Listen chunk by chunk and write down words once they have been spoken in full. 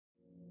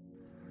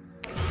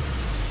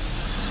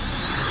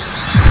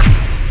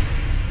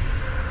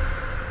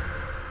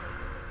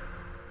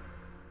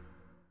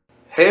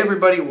Hey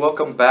everybody,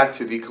 welcome back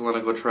to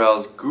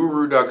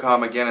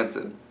theclinicaltrialsguru.com. Again, it's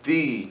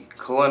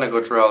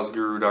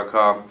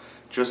theclinicaltrialsguru.com.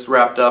 Just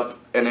wrapped up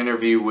an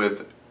interview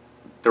with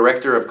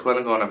Director of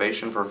Clinical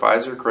Innovation for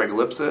Pfizer, Craig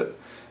Lipset.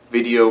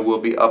 Video will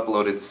be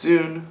uploaded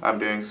soon. I'm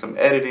doing some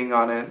editing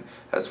on it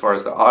as far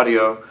as the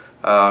audio,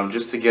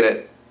 just to get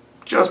it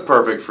just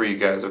perfect for you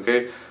guys,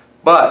 okay?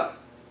 But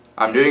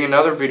I'm doing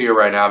another video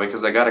right now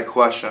because I got a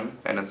question,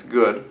 and it's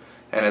good,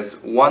 and it's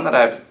one that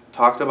I've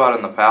talked about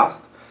in the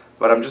past,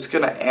 but I'm just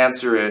going to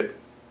answer it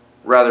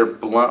rather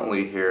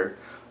bluntly here.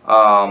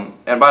 And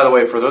by the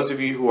way, for those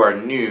of you who are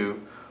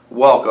new,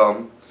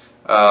 welcome.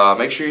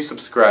 Make sure you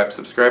subscribe.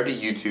 Subscribe to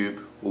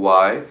YouTube.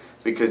 Why?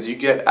 Because you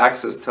get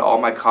access to all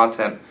my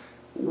content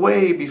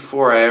way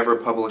before I ever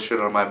publish it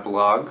on my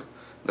blog,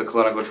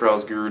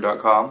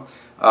 theclinicaltrialsguru.com.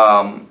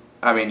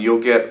 I mean, you'll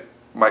get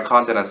my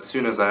content as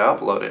soon as I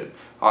upload it.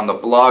 On the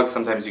blog,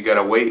 sometimes you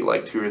gotta wait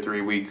like 2 or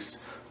 3 weeks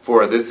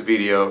for this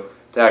video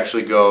to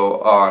actually go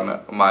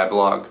on my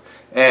blog.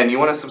 And you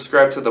want to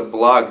subscribe to the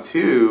blog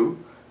too,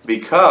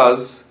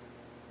 because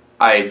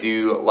I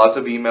do lots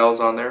of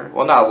emails on there.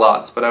 Well, not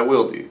lots, but I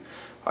will do.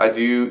 I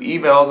do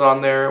emails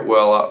on there.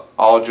 Well,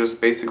 I'll just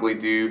basically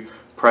do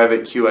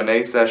private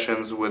Q&A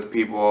sessions with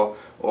people,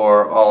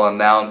 or I'll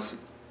announce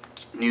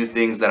new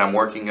things that I'm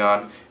working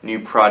on, new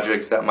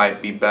projects that might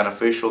be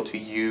beneficial to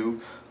you,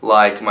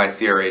 like my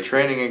CRA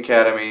Training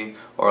Academy,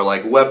 or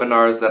like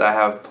webinars that I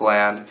have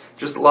planned.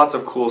 Just lots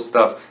of cool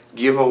stuff.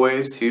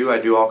 Giveaways too. I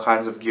do all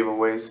kinds of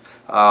giveaways.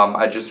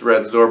 I just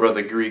read Zorba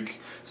the Greek,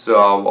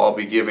 so I'll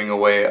be giving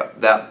away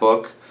that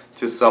book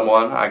to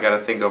someone. I gotta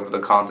think of the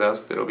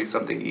contest. It'll be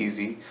something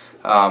easy.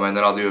 And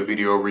then I'll do a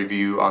video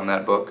review on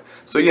that book.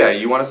 So yeah,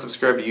 you want to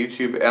subscribe to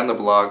YouTube and the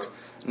blog.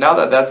 Now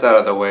that that's out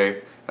of the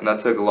way, and that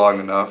took long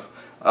enough,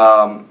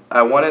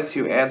 I wanted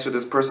to answer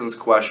this person's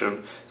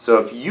question. So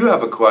if you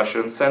have a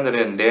question, send it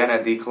in,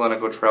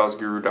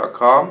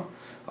 dan@theclinicaltrialsguru.com.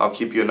 I'll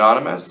keep you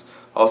anonymous.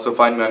 Also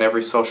find me on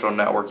every social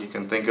network you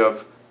can think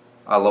of.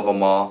 I love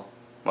them all.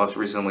 Most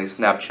recently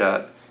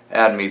Snapchat.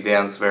 Add me,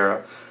 Dan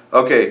Svera.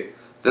 Okay,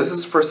 this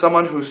is for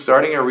someone who's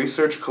starting a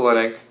research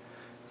clinic.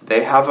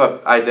 They have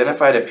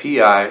identified a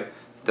PI.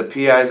 The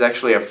PI is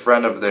actually a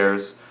friend of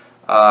theirs.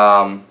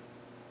 And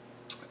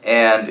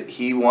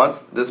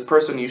this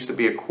person used to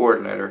be a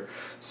coordinator.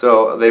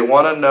 So they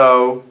want to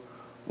know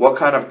what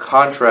kind of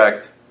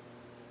contract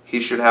he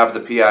should have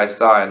the PI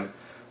sign,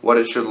 what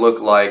it should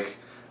look like.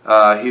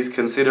 He's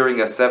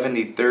considering a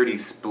 70-30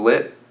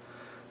 split,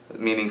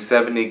 meaning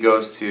 70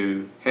 goes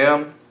to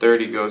him,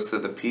 30 goes to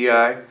the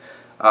PI.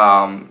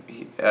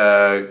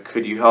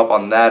 Could you help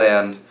on that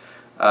end?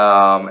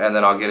 And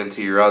then I'll get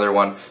into your other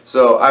one.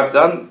 So I've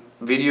done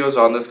videos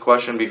on this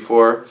question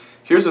before.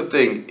 Here's the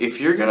thing, if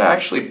you're going to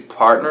actually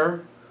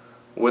partner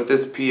with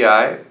this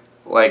PI,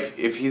 like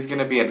if he's going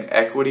to be an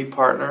equity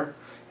partner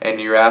and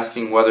you're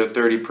asking whether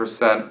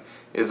 30%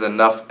 is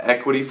enough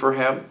equity for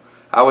him,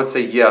 I would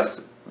say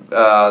yes,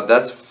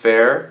 that's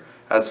fair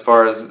as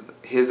far as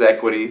his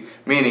equity,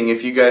 meaning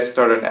if you guys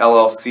start an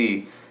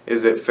LLC,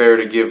 is it fair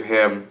to give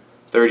him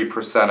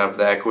 30% of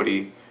the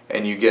equity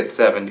and you get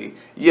 70?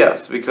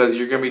 Yes, because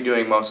you're going to be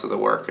doing most of the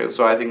work,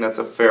 so I think that's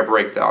a fair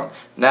breakdown.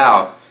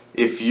 Now,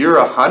 if you're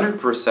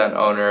 100%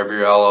 owner of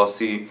your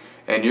LLC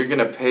and you're going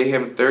to pay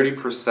him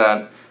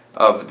 30%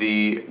 of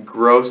the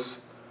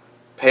gross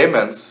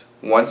payments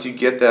once you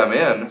get them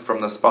in from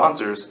the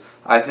sponsors,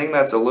 I think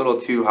that's a little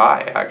too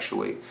high,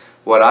 actually.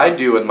 What I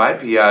do with my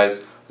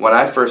PIs, when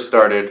I first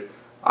started,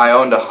 I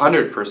owned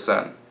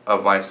 100%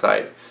 of my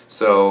site.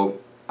 So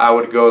I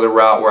would go the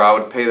route where I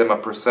would pay them a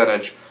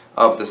percentage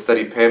of the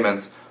study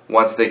payments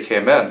once they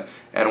came in.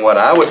 And what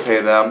I would pay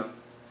them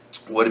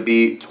would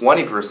be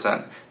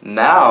 20%.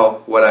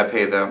 Now what I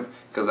pay them,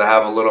 because I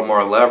have a little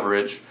more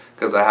leverage,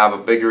 because I have a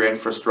bigger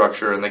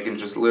infrastructure and they can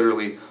just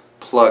literally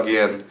plug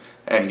in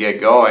and get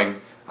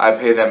going, I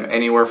pay them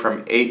anywhere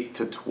from 8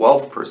 to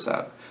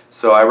 12%.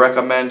 So I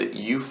recommend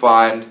you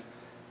find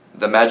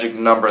the magic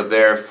number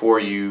there for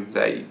you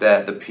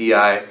that the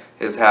PI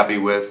is happy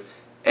with,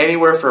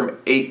 anywhere from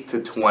 8 to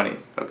 20,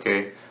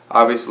 okay?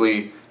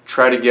 Obviously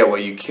try to get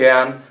what you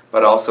can,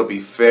 but also be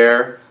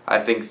fair. I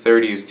think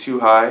 30 is too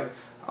high,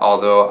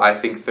 although I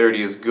think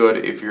 30 is good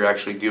if you're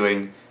actually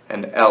doing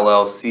an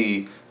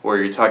LLC where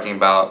you're talking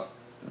about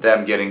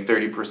them getting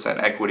 30%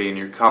 equity in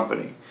your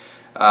company.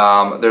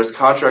 There's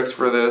contracts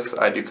for this.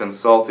 I do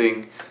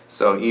consulting,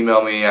 so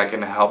email me. I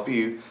can help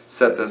you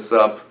set this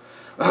up.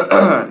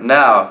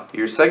 Now,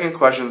 your second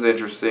question is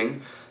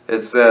interesting.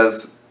 It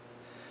says,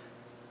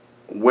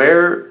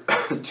 where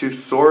to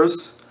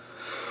source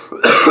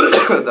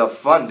the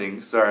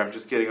funding. Sorry, I'm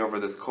just getting over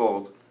this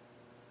cold.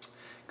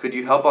 Could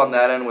you help on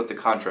that end with the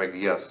contract?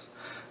 Yes.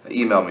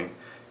 Email me.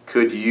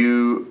 Could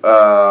you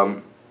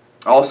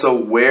also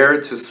where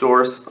to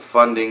source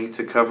funding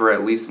to cover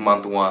at least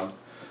month 1?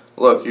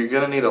 Look, you're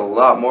going to need a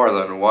lot more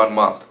than 1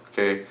 month,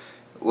 okay?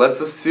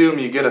 Let's assume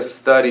you get a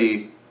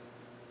study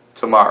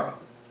tomorrow,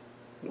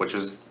 which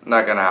is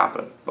not going to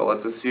happen. But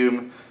let's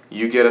assume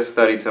you get a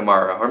study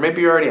tomorrow, or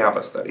maybe you already have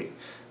a study.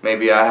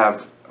 Maybe I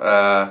have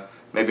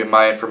maybe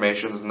my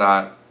information's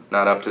not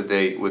up to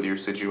date with your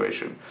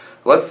situation.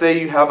 Let's say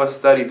you have a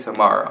study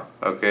tomorrow,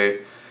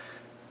 okay?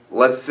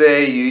 Let's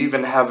say you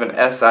even have an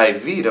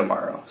SIV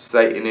tomorrow,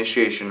 site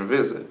initiation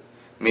visit,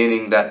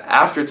 meaning that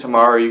after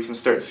tomorrow you can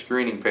start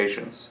screening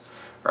patients,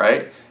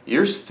 right?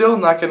 You're still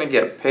not going to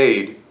get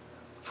paid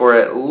for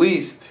at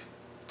least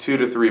 2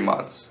 to 3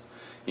 months.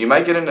 You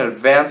might get an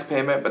advance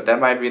payment, but that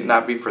might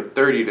not be for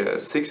 30 to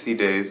 60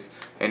 days,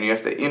 and you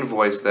have to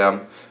invoice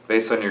them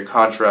based on your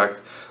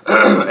contract.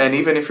 And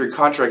even if your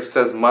contract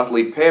says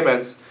monthly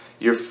payments,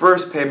 your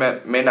first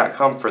payment may not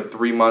come for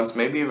 3 months,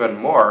 maybe even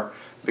more,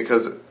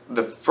 because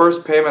the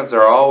first payments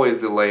are always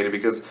delayed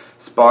because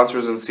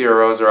sponsors and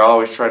CROs are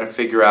always trying to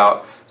figure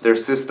out their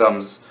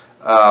systems,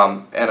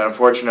 and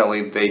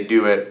unfortunately they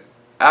do it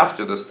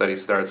after the study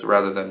starts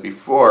rather than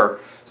before.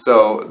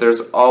 So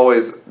there's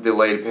always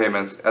delayed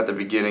payments at the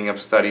beginning of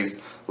studies.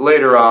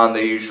 Later on,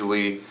 they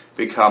usually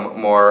become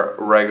more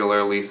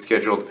regularly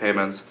scheduled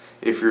payments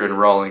if you're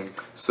enrolling.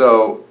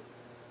 So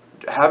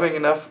having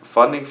enough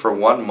funding for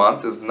 1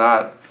 month is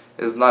not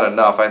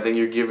enough. I think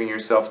you're giving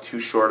yourself too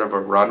short of a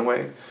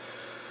runway.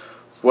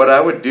 What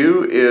I would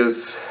do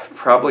is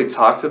probably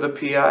talk to the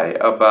PI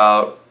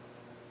about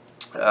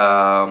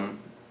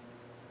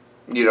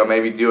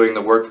maybe doing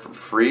the work for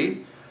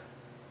free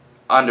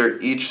under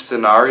each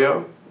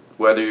scenario,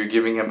 whether you're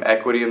giving him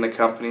equity in the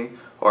company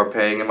or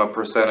paying him a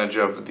percentage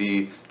of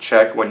the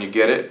check when you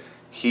get it.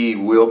 He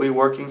will be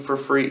working for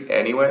free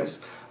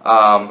anyways.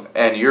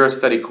 And you're a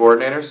study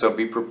coordinator, so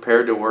be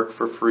prepared to work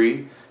for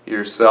free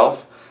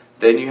yourself.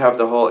 Then you have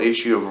the whole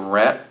issue of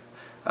rent.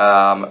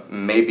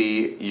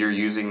 Maybe you're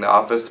using the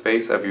office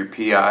space of your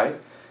PI.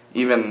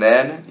 Even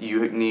then,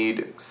 you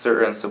need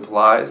certain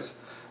supplies.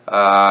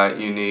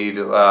 You need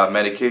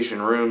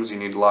medication rooms, you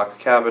need locked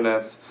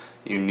cabinets,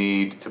 you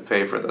need to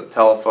pay for the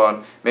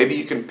telephone. Maybe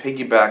you can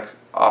piggyback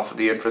off of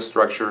the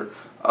infrastructure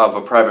of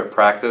a private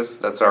practice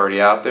that's already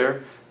out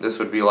there. This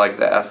would be like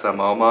the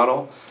SMO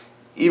model.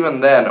 Even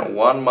then,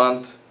 1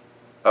 month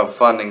of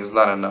funding is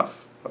not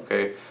enough,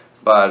 okay?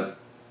 But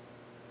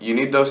you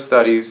need those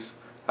studies.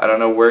 I don't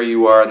know where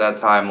you are in that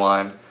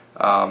timeline.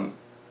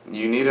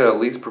 You need to at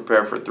least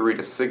prepare for 3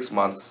 to 6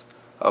 months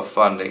of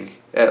funding,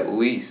 at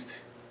least,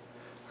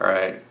 all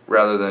right,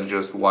 rather than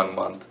just 1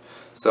 month.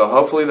 So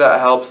hopefully that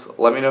helps.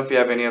 Let me know if you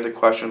have any other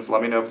questions.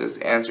 Let me know if this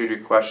answered your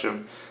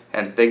question.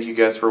 And thank you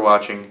guys for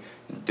watching.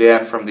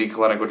 Dan from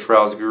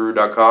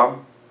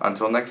theclinicaltrialsguru.com.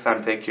 Until next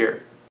time, take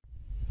care.